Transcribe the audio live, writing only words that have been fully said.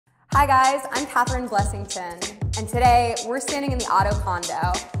Hi guys, I'm Catherine Blessington, and today we're standing in the OTTO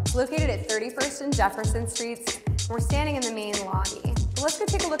Condo. It's located at 31st and Jefferson Streets, and we're standing in the main lobby. So let's go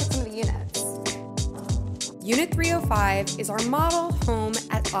take a look at some of the units. Unit 305 is our model home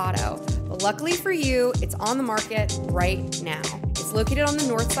at OTTO, but luckily for you, it's on the market right now. It's located on the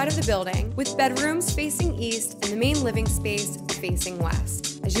north side of the building, with bedrooms facing east and the main living space facing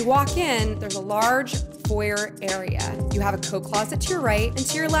west. As you walk in, there's a large foyer area. You have a coat closet to your right, and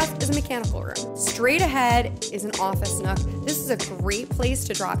to your left is a mechanical room. Straight ahead is an office nook. This is a great place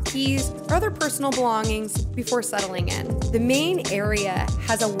to drop keys or other personal belongings before settling in. The main area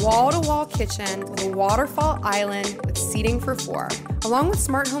has a wall-to-wall kitchen with a waterfall island with seating for 4. Along with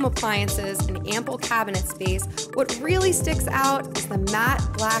smart home appliances and ample cabinet space, what really sticks out is the matte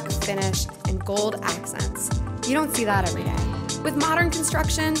black finish and gold accents. You don't see that every day. With modern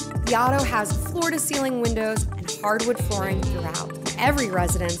construction, the OTTO has floor-to-ceiling windows and hardwood flooring throughout. Every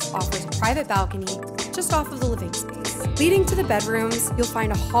residence offers a private balcony just off of the living space. Leading to the bedrooms, you'll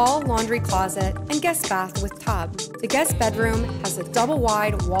find a hall laundry closet and guest bath with tub. The guest bedroom has a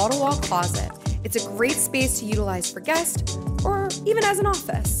double-wide wall-to-wall closet. It's a great space to utilize for guests or even as an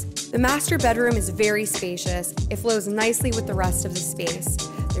office. The master bedroom is very spacious. It flows nicely with the rest of the space.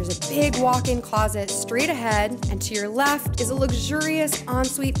 There's a big walk-in closet straight ahead, and to your left is a luxurious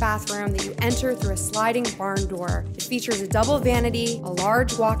ensuite bathroom that you enter through a sliding barn door. It features a double vanity, a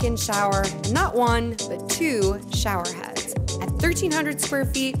large walk-in shower, and not 1, but 2 shower heads. At 1,300 square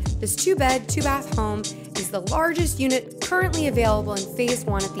feet, this 2-bed, 2-bath home is the largest unit currently available in Phase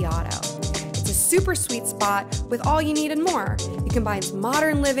 1 at the OTTO. It's a super sweet spot with all you need and more. It combines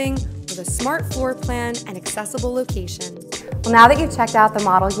modern living with a smart floor plan and accessible location. Well, now that you've checked out the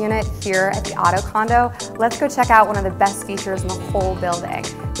model unit here at the OTTO Condo, let's go check out one of the best features in the whole building,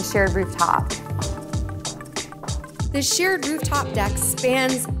 the shared rooftop. This shared rooftop deck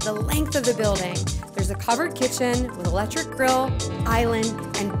spans the length of the building. There's a covered kitchen with electric grill, island,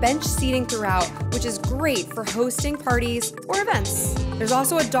 and bench seating throughout, which is great for hosting parties or events. There's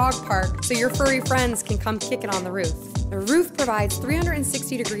also a dog park, so your furry friends can come kick it on the roof. The roof provides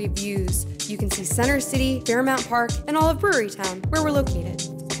 360-degree views. You can see Center City, Fairmount Park, and all of Brewerytown, where we're located.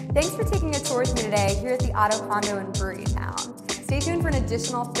 Thanks for taking a tour with me today here at the OTTO Condo in Brewerytown. Stay tuned for an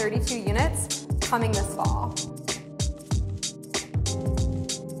additional 32 units coming this fall.